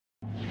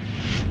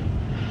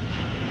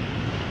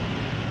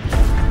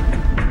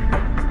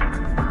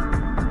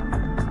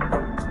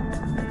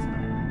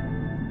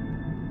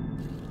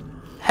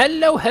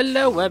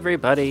Hello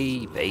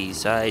everybody,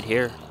 Baysyde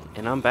here,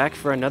 and I'm back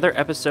for another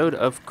episode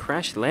of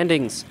Crash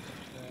Landings.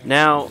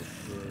 Now,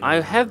 I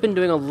have been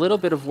doing a little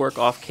bit of work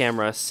off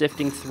camera,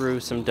 sifting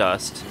through some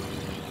dust,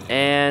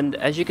 and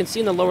as you can see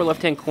in the lower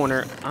left-hand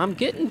corner, I'm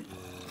getting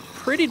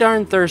pretty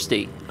darn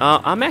thirsty.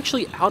 I'm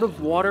actually out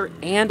of water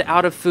and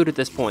out of food at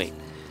this point,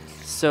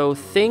 so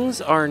things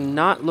are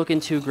not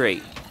looking too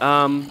great.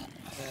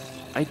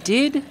 I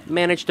did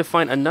manage to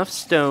find enough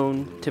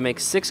stone to make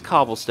 6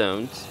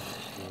 cobblestones.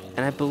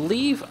 And I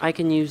believe I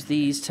can use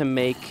these to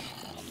make...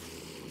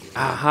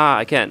 Aha,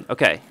 I can.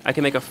 Okay, I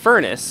can make a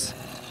furnace,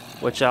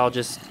 which I'll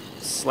just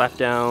slap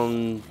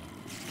down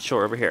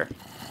shore over here.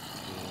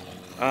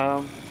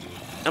 I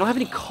don't have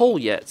any coal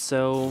yet,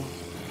 so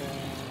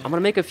I'm going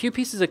to make a few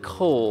pieces of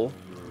coal.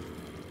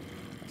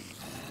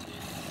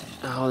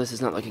 Oh, this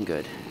is not looking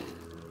good.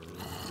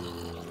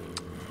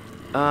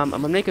 I'm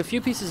going to make a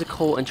few pieces of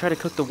coal and try to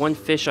cook the one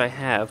fish I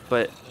have,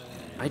 but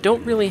I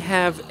don't really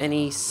have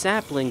any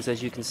saplings,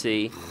 as you can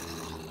see.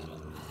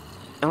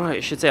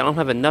 I should say I don't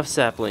have enough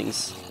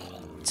saplings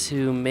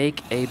to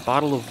make a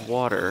bottle of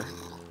water.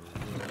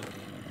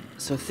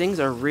 So things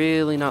are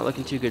really not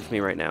looking too good for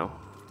me right now.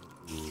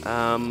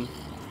 And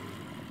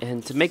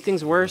to make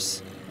things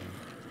worse,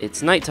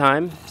 it's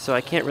nighttime, so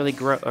I can't really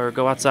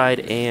go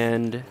outside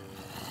and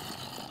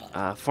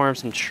farm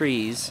some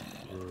trees.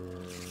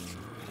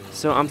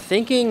 So I'm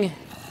thinking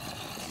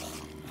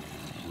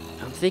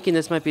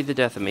this might be the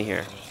death of me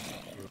here.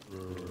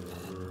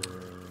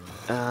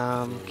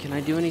 Can I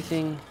do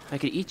anything? I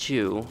could eat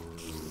you.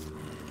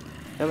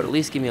 That would at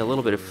least give me a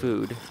little bit of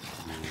food.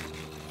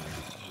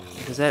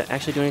 Does that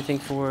actually do anything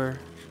for...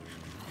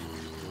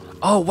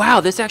 Oh, wow,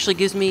 this actually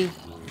gives me...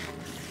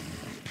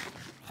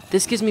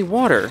 This gives me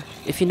water.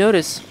 If you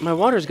notice, my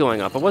water's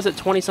going up. I was at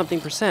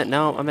 20-something%.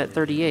 Now I'm at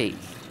 38.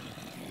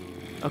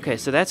 Okay,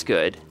 so that's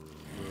good.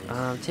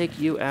 Take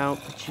you out,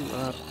 put you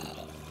up.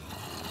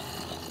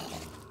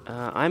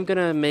 I'm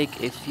gonna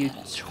make a few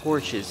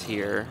torches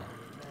here.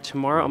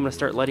 Tomorrow I'm going to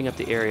start lighting up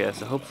the area,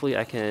 so hopefully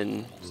I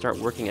can start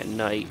working at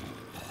night.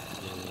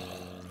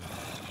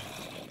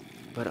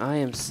 But I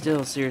am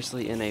still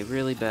seriously in a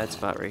really bad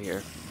spot right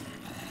here.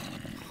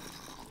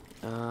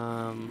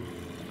 I'm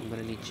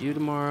going to need you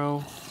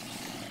tomorrow.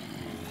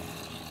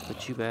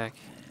 Put you back.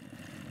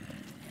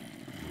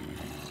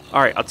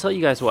 Alright, I'll tell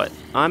you guys what.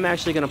 I'm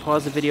actually going to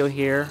pause the video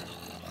here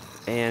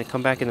and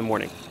come back in the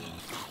morning.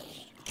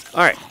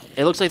 Alright,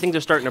 it looks like things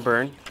are starting to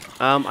burn.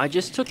 I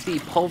just took the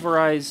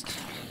pulverized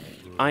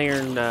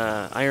iron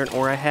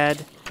ore I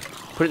had,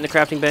 put it in the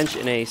crafting bench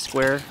in a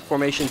square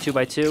formation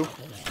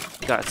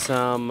 2x2. Got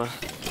some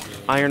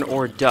iron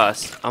ore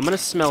dust. I'm gonna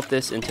smelt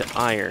this into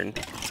iron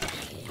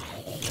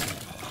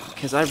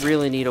because I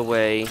really need a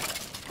way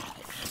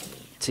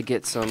to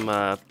get some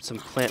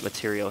plant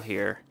material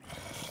here.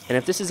 And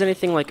if this is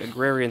anything like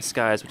Agrarian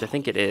Skies, which I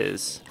think it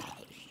is,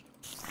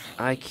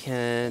 I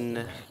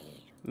can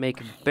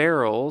make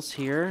barrels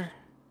here.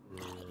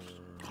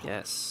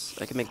 Yes,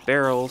 I can make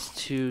barrels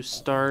to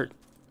start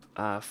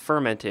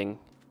fermenting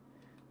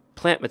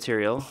plant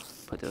material,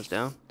 put those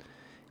down,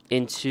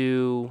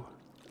 into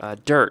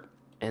dirt.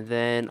 And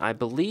then I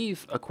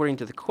believe, according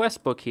to the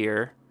quest book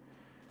here,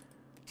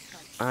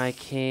 I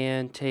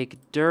can take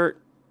dirt,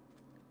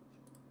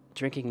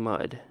 drinking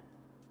mud.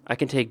 I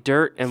can take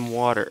dirt and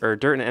water, or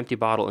dirt in an empty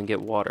bottle and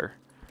get water.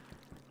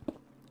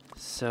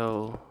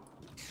 So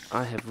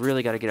I have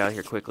really got to get out of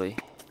here quickly.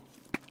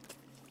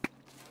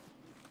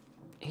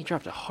 He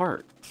dropped a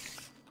heart.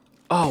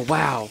 Oh,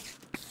 wow.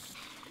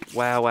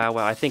 Wow.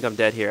 I think I'm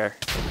dead here.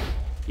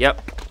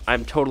 Yep,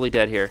 I'm totally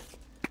dead here.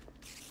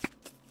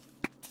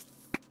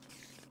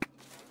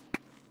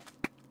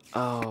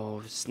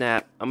 Oh,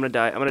 snap. I'm gonna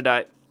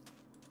die.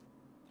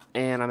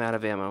 And I'm out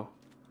of ammo.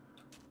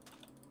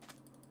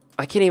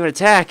 I can't even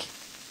attack.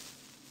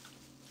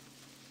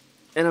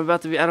 And I'm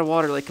about to be out of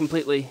water, like,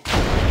 completely.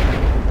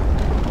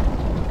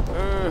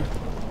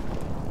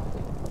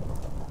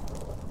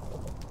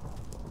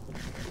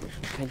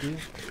 Can I do?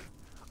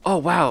 Oh,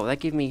 wow, that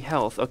gave me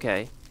health.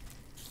 Okay.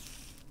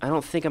 I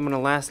don't think I'm going to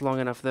last long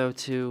enough, though,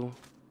 to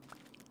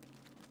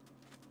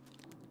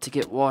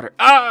get water.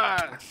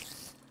 Ah!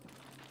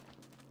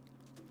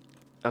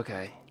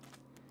 Okay.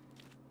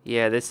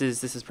 Yeah, this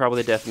is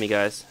probably the death of me,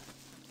 guys.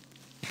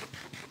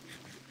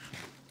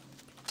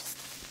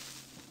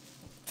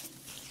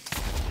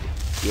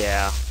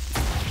 Yeah.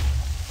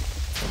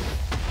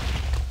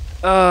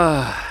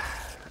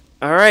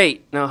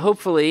 Alright, now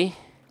hopefully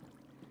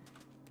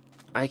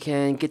I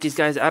can get these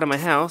guys out of my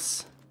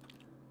house.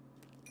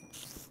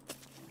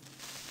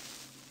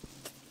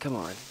 Come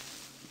on.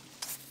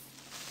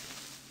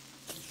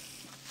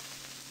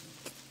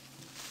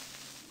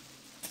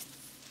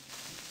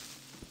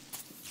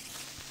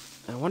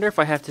 I wonder if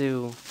I have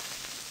to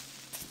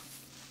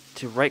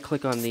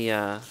right-click on the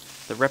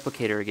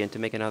replicator again to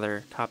make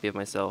another copy of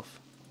myself.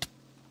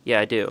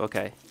 Yeah, I do.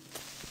 Okay.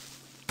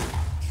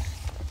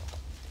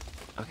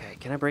 Okay,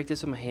 can I break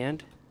this with my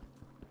hand?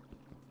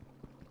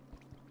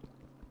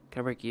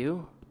 Can I break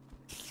you?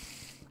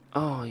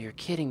 Oh, you're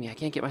kidding me. I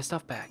can't get my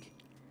stuff back.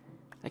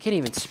 I can't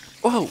even...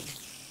 Whoa!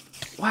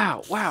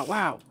 Wow, wow,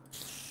 wow.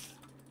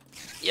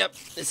 Yep,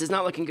 this is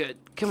not looking good.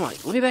 Come on,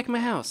 let me back in my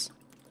house.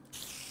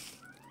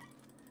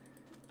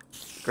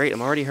 Great,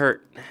 I'm already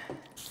hurt.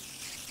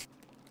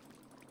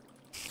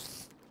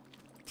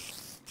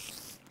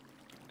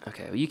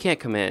 Okay, well, you can't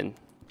come in.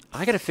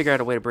 I gotta figure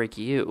out a way to break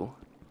you.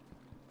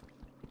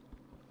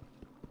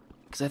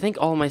 Because I think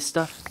all my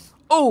stuff...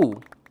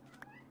 Oh!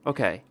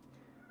 Okay.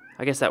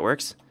 I guess that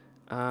works.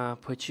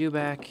 Put you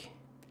back.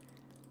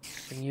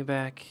 Bring you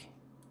back.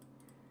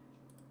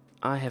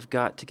 I have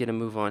got to get a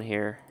move on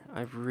here.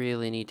 I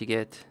really need to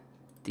get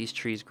these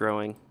trees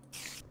growing.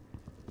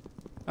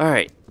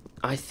 Alright.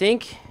 I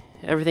think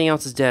everything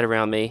else is dead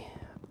around me.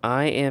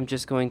 I am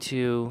just going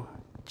to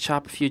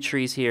chop a few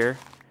trees here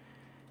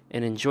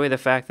and enjoy the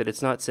fact that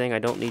it's not saying I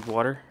don't need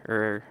water.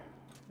 Or,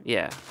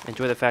 yeah,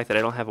 enjoy the fact that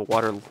I don't have a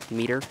water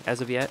meter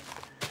as of yet.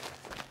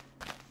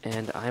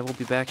 And I will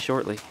be back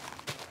shortly.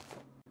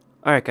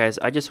 Alright guys,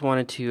 I just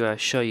wanted to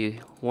show you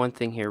one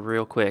thing here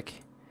real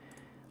quick.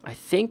 I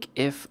think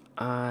if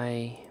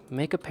I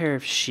make a pair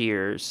of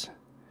shears,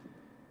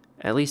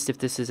 at least if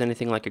this is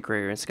anything like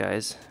Agrarian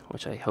Skies,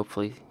 which I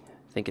hopefully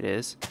think it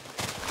is,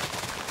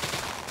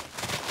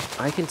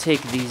 I can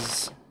take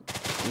these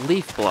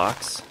leaf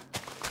blocks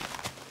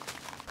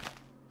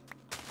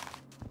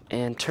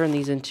and turn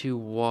these into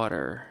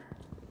water.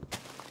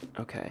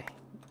 Okay,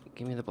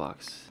 give me the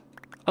blocks.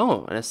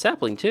 Oh, and a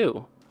sapling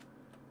too.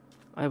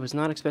 I was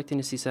not expecting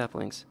to see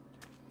saplings.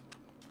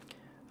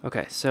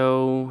 Okay,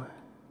 so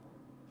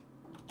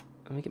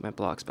let me get my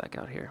blocks back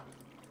out here.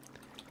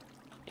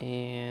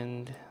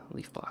 And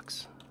leaf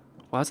blocks.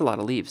 Wow, that's a lot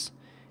of leaves.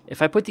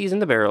 If I put these in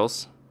the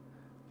barrels,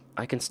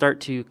 I can start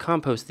to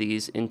compost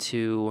these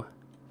into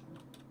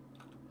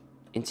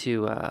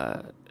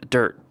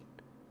dirt.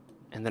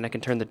 And then I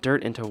can turn the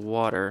dirt into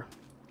water.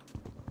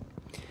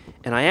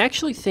 And I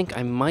actually think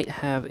I might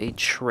have a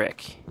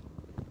trick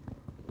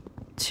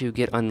to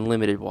get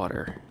unlimited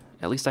water.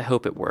 At least I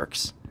hope it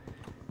works.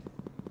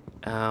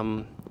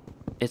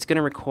 It's going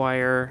to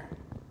require,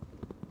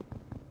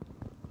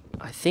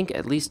 I think,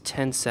 at least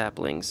 10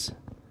 saplings.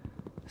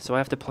 So I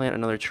have to plant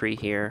another tree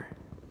here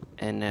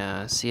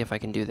and see if I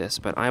can do this.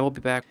 But I will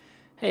be back.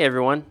 Hey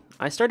everyone.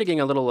 I started getting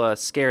a little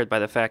scared by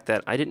the fact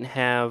that I didn't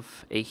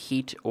have a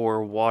heat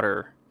or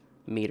water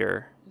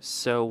meter.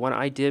 So what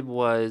I did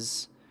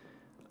was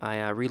I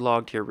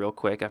relogged here real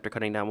quick after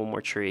cutting down one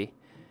more tree.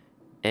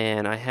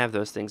 And I have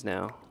those things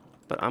now.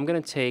 But I'm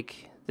going to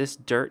take this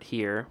dirt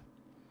here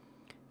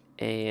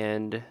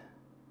and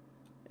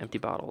empty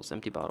bottles, and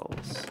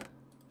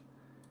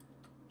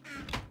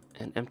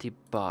empty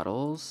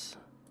bottles.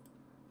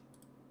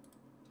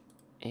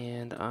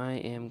 And I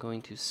am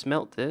going to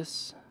smelt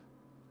this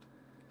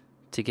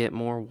to get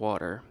more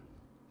water.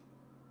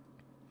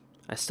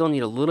 I still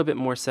need a little bit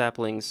more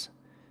saplings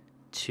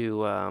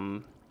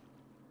to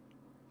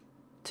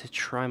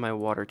try my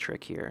water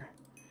trick here.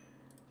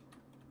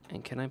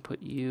 And can I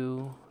put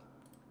you...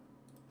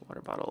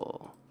 Water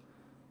bottle.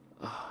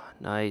 Oh,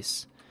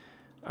 nice.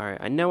 Alright,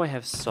 I know I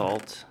have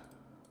salt.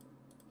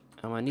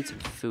 I need some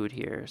food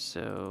here,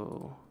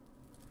 so...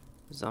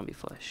 Zombie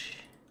flesh.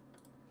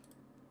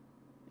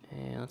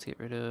 And let's get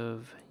rid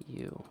of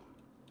you.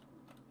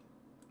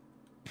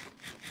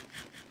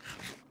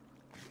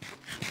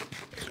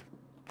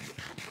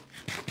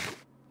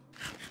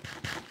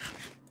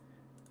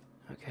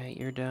 Okay,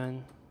 you're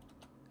done.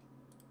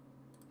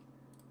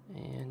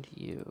 And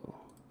you.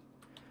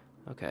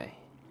 Okay.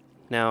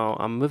 Now,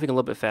 I'm moving a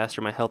little bit faster.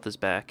 My health is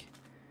back.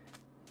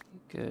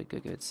 Good,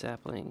 good, good.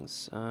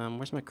 Saplings.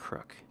 Where's my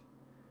crook?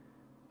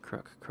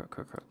 Crook.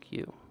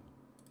 You.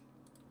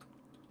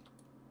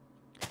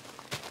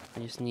 I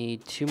just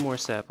need 2 more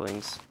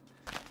saplings.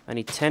 I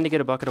need 10 to get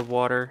a bucket of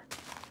water.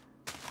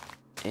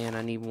 And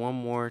I need 1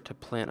 more to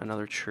plant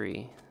another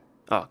tree.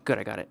 Oh, good,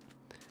 I got it.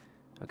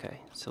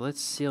 Okay, so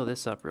let's seal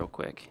this up real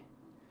quick.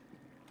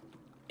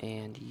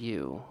 And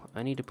you.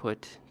 I need to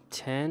put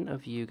 10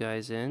 of you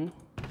guys in.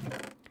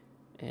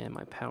 And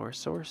my power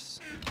source.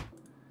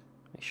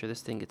 Make sure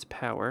this thing gets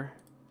power.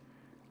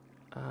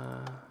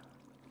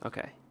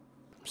 Okay.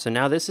 So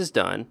now this is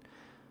done.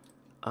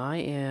 I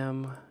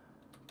am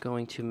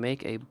going to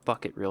make a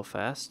bucket real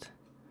fast.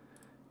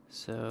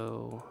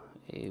 So,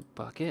 a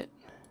bucket.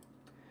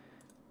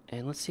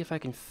 And let's see if I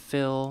can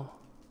fill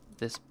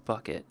this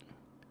bucket.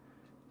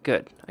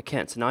 Good, I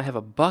can. So now I have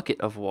a bucket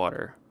of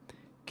water.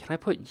 Can I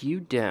put you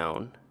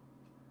down?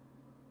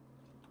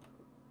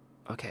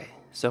 Okay,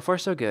 so far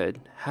so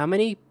good. How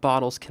many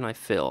bottles can I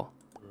fill?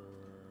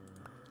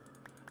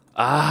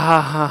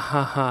 Ah ha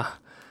ha ha.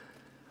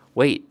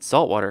 Wait,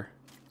 salt water.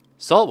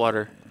 Salt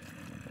water.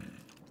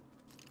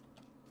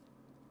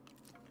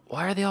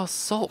 Why are they all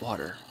salt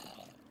water?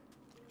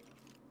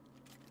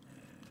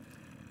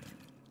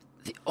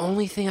 The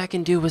only thing I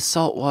can do with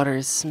salt water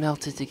is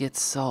smelt it to get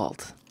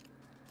salt.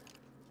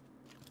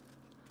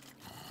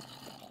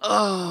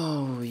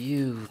 Oh,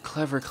 you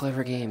clever,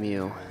 clever game,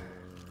 you.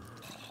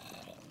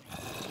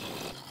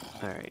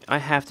 Alright, I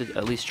have to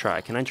at least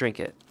try. Can I drink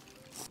it?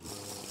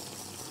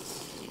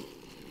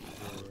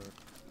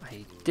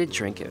 I did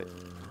drink it.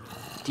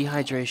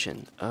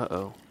 Dehydration.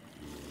 Uh-oh.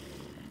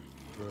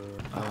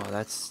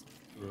 Oh,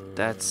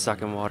 that's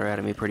sucking water out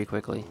of me pretty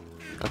quickly.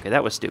 Okay,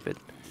 that was stupid.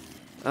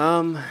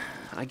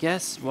 I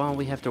guess while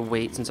we have to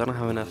wait, since I don't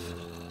have enough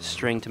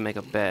string to make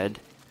a bed,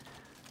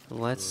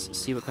 let's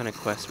see what kind of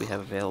quests we have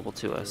available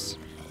to us.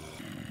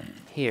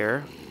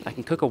 Here, I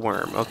can cook a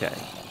worm. Okay.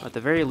 At the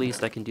very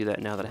least, I can do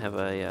that now that I have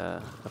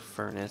a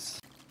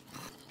furnace.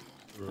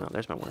 Oh,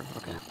 there's my worm.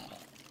 Okay.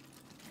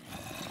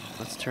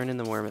 Let's turn in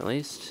the worm at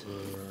least.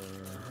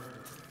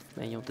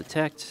 Manual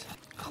detect.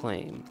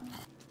 Claim.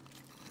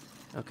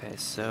 Okay,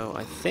 so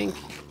I think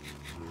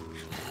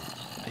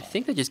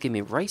they just gave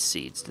me rice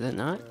seeds, did it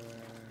not?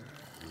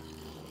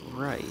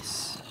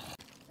 Rice.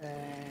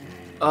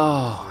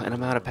 Oh, and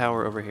I'm out of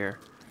power over here.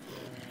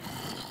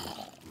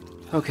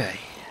 Okay.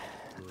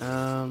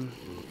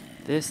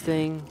 This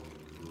thing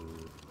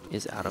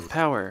is out of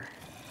power.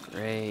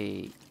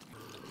 Great.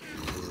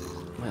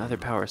 My other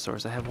power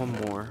source, I have one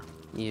more.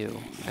 You.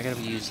 I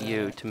gotta use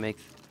you to make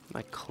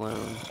my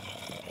clone.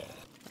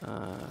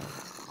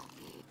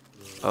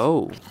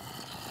 Oh.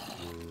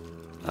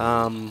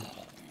 I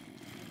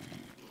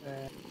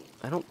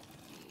don't...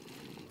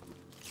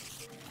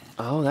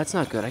 Oh, that's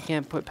not good. I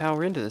can't put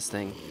power into this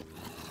thing.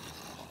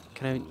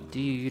 Can I do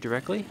you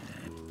directly?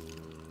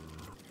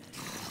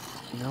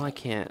 No, I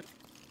can't.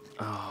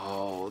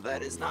 Oh,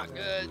 that is not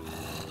good.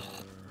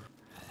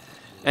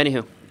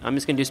 Anywho, I'm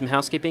just gonna do some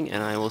housekeeping,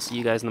 and I will see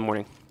you guys in the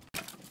morning.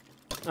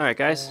 Alright,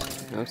 guys.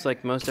 It looks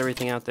like most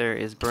everything out there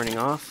is burning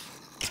off.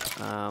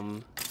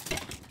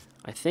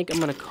 I think I'm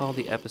gonna call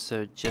the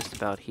episode just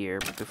about here,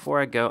 but before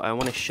I go, I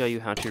want to show you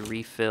how to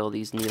refill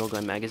these needle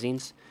gun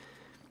magazines.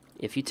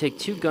 If you take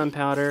 2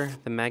 gunpowder,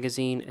 the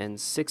magazine, and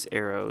 6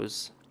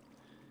 arrows,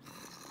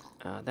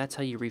 that's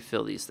how you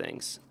refill these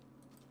things.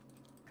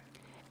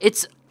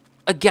 It's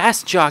a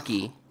gas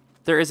jockey.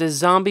 There is a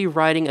zombie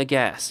riding a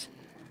gas.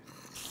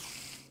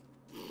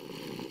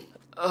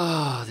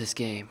 Oh, this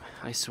game,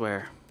 I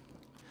swear.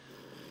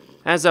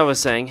 As I was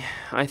saying,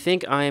 I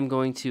think I am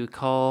going to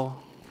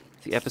call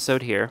the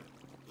episode here.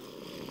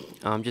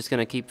 I'm just going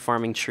to keep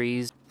farming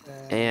trees,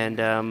 and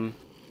I'm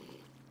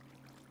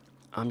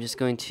just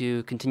going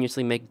to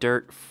continuously make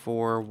dirt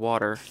for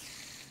water,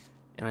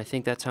 and I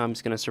think that's how I'm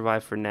just going to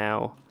survive for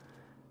now.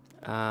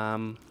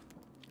 I'm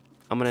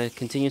going to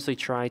continuously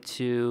try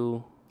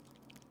to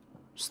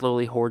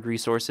slowly hoard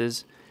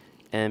resources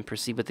and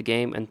proceed with the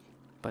game,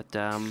 but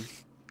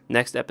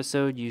next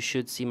episode you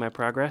should see my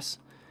progress.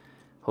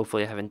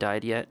 Hopefully I haven't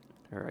died yet,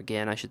 or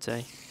again I should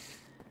say.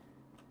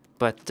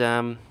 But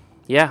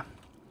yeah,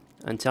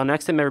 until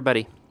next time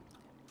everybody,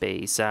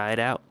 Bayside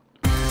out.